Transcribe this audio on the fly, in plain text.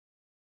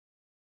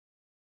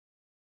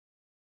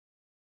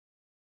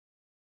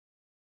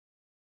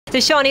So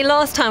Sharni,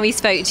 last time we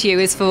spoke to you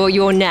was for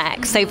You're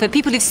Next. So for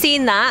people who've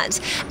seen that,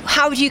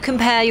 how would you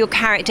compare your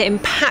character in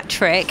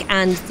Patrick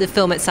and the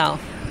film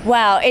itself?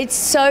 Wow, it's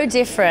so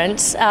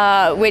different,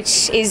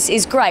 which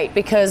is great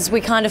because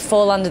we kind of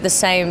fall under the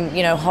same,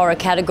 horror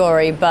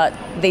category, but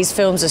these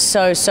films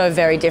are so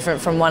very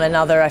different from one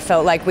another. I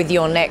felt like with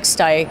You're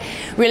Next, I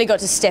really got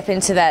to step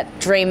into that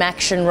dream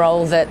action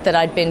role that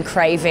I'd been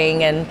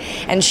craving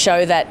and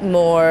show that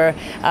more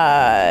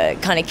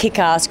kind of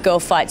kick-ass girl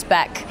fights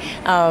back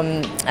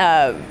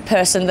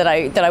person that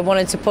I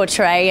wanted to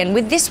portray. And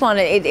with this one,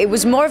 it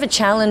was more of a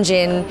challenge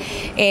in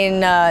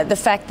the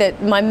fact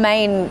that my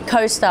main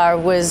co-star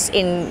was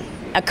in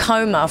a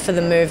coma for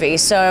the movie,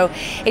 so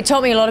it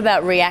taught me a lot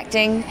about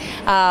reacting,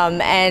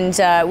 and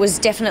was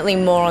definitely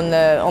more on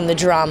the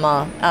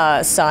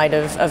drama side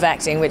of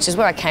acting, which is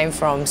where I came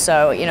from.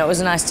 So it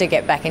was nice to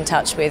get back in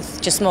touch with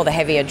just more the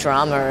heavier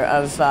drama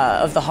of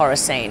the horror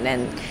scene,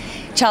 and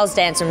Charles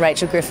Dance and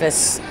Rachel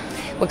Griffiths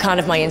were kind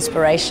of my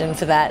inspiration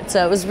for that.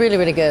 So it was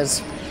really good.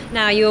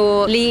 Now,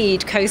 your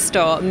lead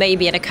co-star may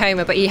be in a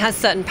coma, but he has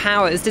certain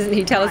powers, doesn't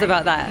he? Tell us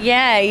about that.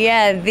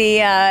 Yeah. The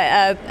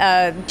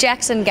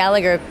Jackson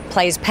Gallagher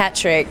plays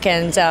Patrick,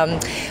 and our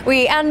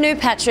new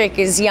Patrick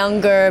is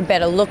younger,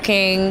 better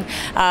looking.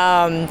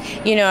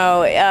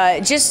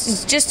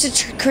 Just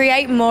to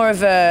create more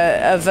of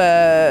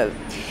a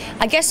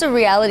I guess a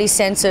reality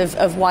sense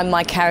of why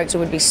my character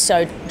would be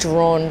so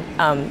drawn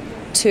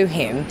to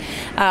him.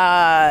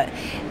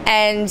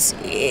 And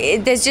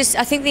there's just,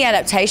 I think the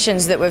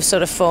adaptations that we've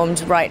sort of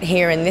formed right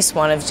here in this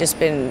one have just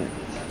been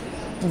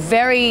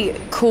very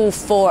cool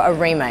for a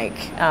remake.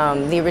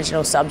 The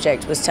original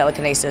subject was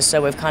telekinesis,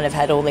 so we've kind of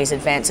had all these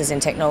advances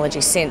in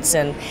technology since,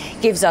 and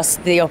gives us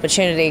the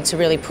opportunity to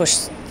really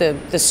push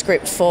the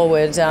script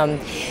forward.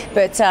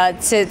 But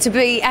to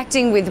be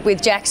acting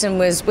with Jackson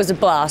was a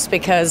blast,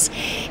 because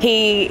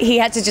he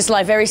had to just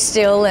lie very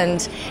still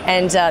and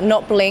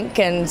not blink,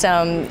 and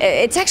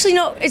it's actually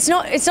it's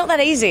not that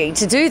easy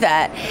to do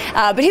that.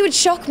 But he would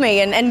shock me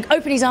and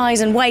open his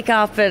eyes and wake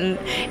up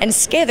and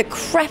scare the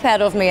crap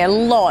out of me a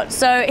lot.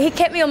 So he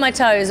kept me on my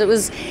toes.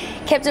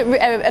 Kept it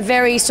a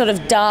very sort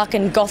of dark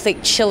and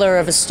gothic chiller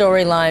of a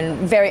storyline,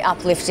 very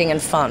uplifting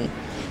and fun.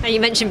 Now,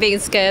 you mentioned being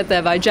scared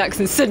there by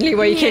Jackson suddenly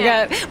waking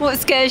up. What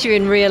scares you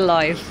in real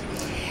life?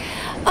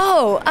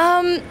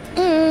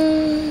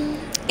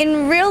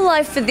 In real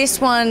life for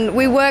this one,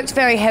 we worked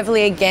very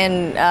heavily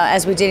again,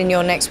 as we did in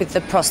Your Next, with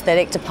the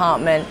prosthetic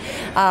department,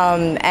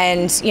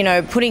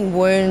 and putting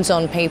wounds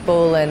on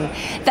people, and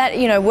that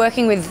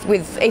working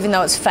with even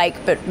though it's fake,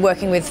 but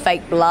working with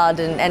fake blood,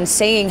 and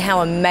seeing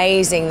how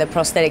amazing the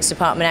prosthetics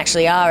department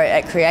actually are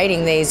at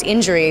creating these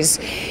injuries.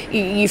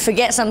 You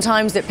forget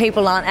sometimes that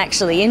people aren't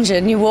actually injured,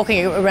 and you're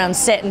walking around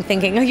set and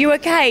thinking, "Are you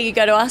okay?" You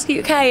go to ask, "Are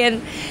you okay?"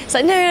 And it's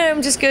like, no,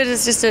 I'm just good.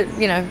 It's just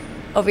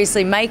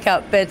obviously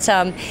makeup, but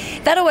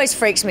that always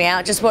freaks me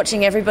out, just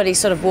watching everybody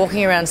sort of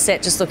walking around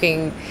set just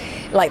looking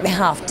like they're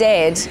half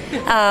dead.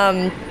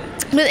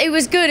 But it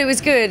was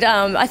good.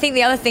 I think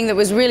the other thing that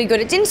was really good,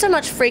 it didn't so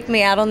much freak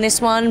me out on this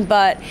one,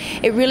 but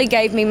it really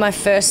gave me my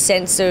first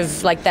sense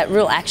of like that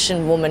real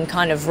action woman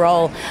kind of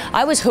role.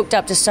 I was hooked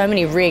up to so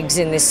many rigs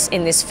in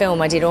this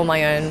film. I did all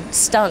my own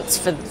stunts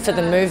for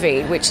the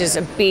movie, which is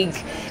a big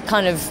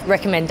kind of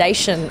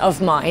recommendation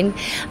of mine,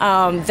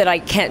 that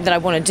I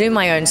want to do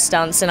my own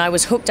stunts, and I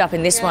was hooked up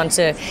in this one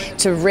to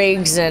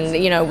rigs,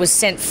 and was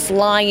sent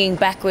flying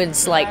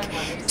backwards like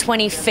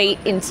 20 feet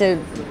into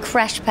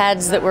crash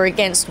pads that were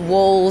against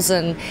walls.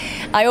 And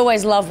I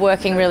always love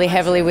working really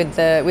heavily with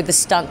the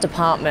stunt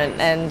department,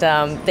 and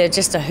they're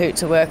just a hoot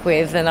to work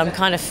with, and I'm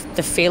kind of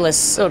the fearless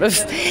sort of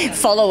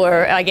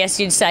follower, I guess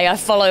you'd say. I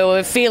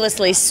follow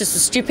fearlessly,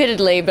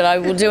 stupidly, but I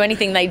will do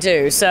anything they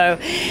do. So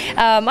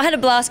I had a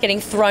blast getting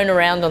thrown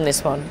around on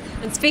this one.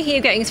 And speaking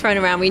of getting thrown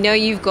around, we know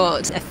you've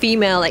got a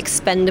female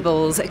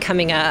Expendables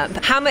coming up.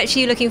 How much are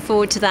you looking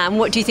forward to that, and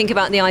what do you think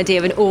about the idea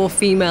of an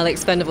all-female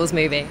Expendables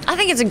movie? I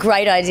think it's a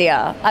great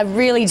idea. I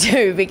really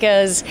do,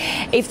 because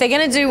if they're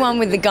going to do one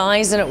with the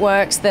guys and it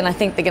works, then I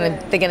think they're going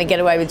to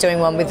get away with doing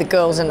one with the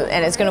girls, and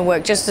it's going to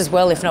work just as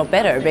well, if not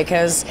better,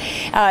 because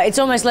it's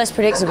almost less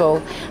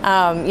predictable.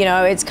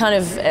 It's kind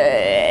of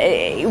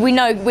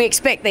we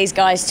expect these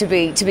guys to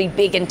be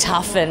big and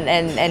tough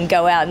and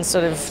go out and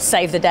sort of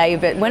save the day,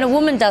 but when a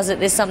woman does it,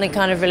 there's something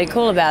kind of really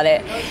cool about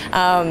it,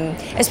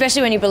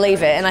 especially when you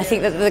believe it. And I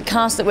think that the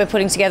cast that we're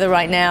putting together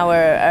right now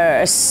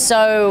are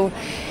so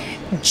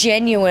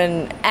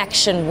genuine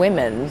action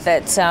women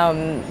that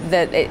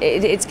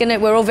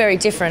we're all very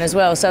different as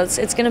well, so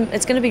it's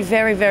gonna be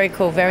very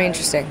cool, very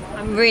interesting.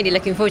 I'm really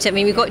looking forward to it. I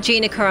mean, we've got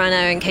Gina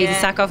Carano and Katee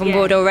Sackhoff on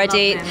board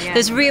already.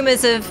 There's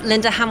rumours of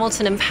Linda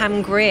Hamilton and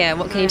Pam Grier.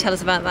 What can you tell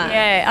us about that?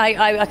 Yeah,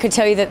 I could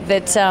tell you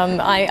that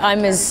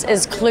I'm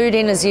as clued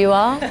in as you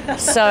are,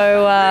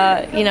 so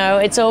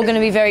it's all going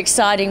to be very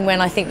exciting when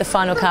I think the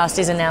final cast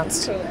is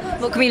announced.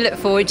 What can we look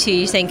forward to,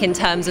 you think, in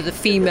terms of the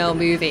female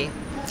movie?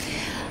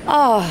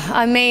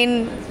 I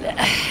mean,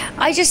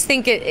 I just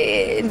think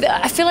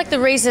I feel like the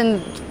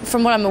reason,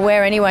 from what I'm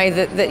aware anyway,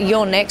 that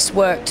You're Next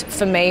worked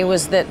for me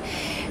was that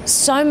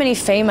so many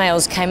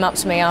females came up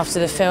to me after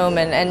the film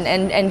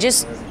and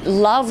just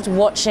loved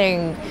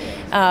watching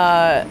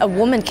a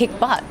woman kick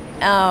butt.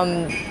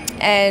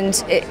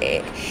 And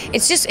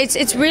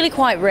it's really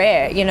quite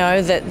rare, you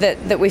know,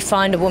 that we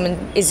find a woman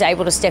is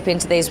able to step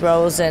into these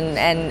roles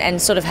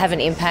and sort of have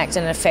an impact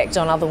and an effect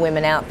on other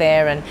women out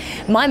there. And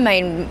my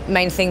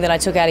main thing that I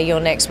took out of Your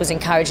Next was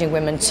encouraging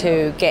women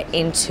to get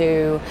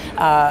into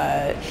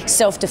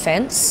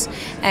self-defense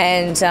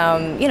and,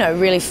 you know,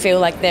 really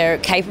feel like they're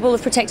capable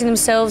of protecting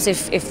themselves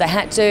if they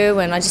had to.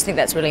 And I just think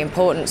that's really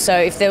important. So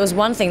if there was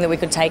one thing that we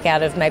could take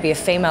out of maybe a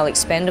female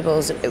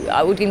Expendables,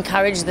 I would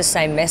encourage the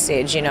same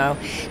message, you know,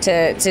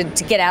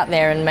 to get out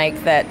there and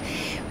make that,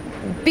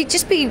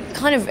 just be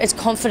kind of as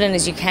confident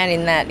as you can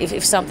in that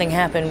if something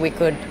happened, we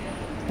could,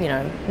 you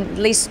know, at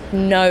least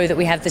know that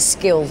we have the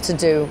skill to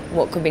do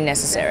what could be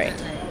necessary.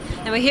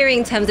 Now we're hearing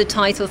in terms of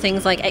title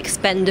things like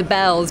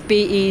ExpendaBelles,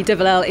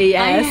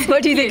 B-E-L-L-E-S.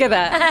 What do you think of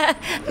that?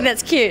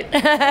 That's cute.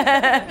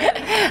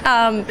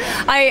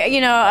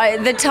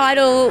 The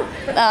title,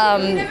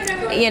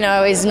 you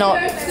know, is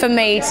not for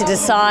me to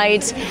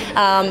decide.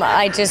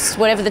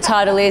 Whatever the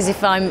title is,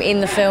 if I'm in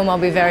the film, I'll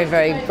be very,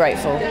 very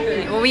grateful.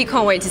 Well, we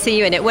can't wait to see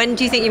you in it. When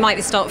do you think you might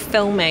start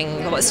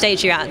filming? What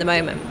stage are you at the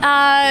moment?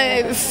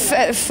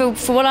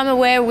 For what I'm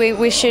aware,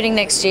 we're shooting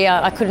next year.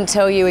 I couldn't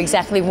tell you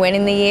exactly when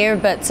in the year,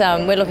 but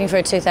we're looking for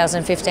a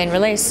 2015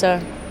 release,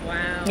 so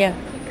wow. Yeah.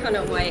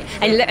 Cannot wait.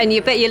 And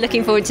you bet you're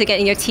looking forward to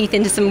getting your teeth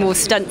into some more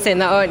stunts in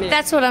that, aren't you?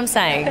 That's what I'm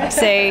saying.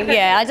 See,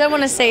 yeah, I don't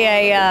want to see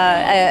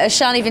a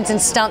Sharni Vinson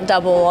stunt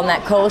double on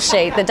that call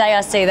sheet. The day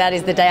I see that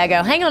is the day I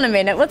go, hang on a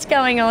minute, what's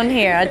going on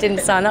here? I didn't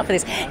sign up for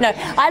this. No,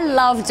 I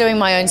love doing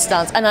my own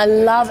stunts, and I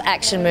love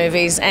action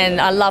movies, and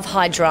I love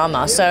high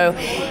drama. So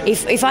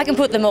if I can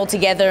put them all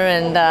together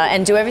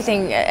and do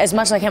everything as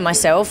much as I can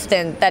myself,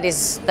 then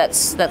that's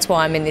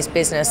why I'm in this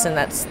business, and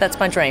that's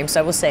my dream.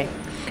 So we'll see.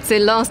 So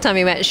last time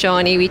we met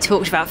Sharni, we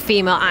talked about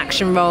female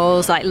action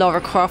roles like Lara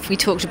Croft. We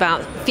talked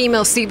about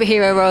female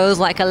superhero roles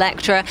like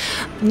Elektra.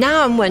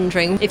 Now I'm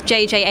wondering if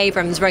J.J.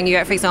 Abrams rang you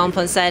up, for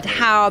example, and said,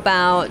 how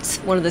about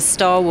one of the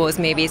Star Wars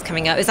movies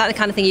coming up? Is that the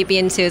kind of thing you'd be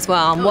into as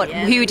well?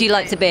 Who would you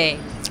like to be?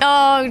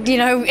 Oh, you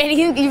know,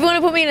 anything. You want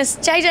to put me in a...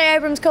 J.J.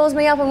 Abrams calls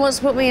me up and wants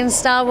to put me in a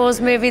Star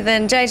Wars movie,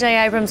 then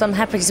J.J. Abrams, I'm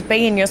happy to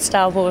be in your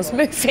Star Wars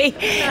movie.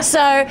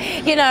 So,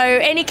 you know,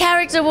 any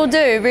character will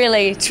do,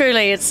 really,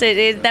 truly.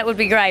 That would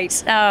be great.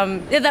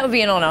 That would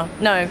be an honour.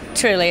 No,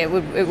 truly, it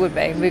would be. It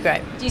would be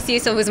great. Do you see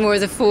yourself as more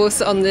as a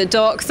force on the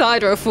dark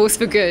side or a force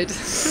for good?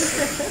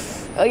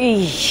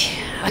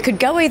 I could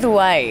go either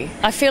way.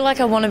 I feel like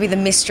I want to be the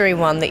mystery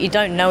one that you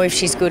don't know if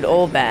she's good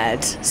or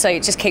bad. So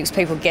it just keeps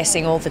people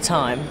guessing all the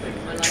time.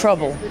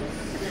 Trouble.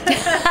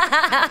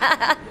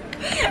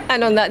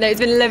 And on that note, it's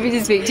been lovely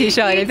to speak to you,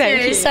 Sharni.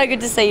 Thank you. It's so good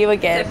to see you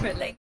again.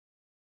 Definitely.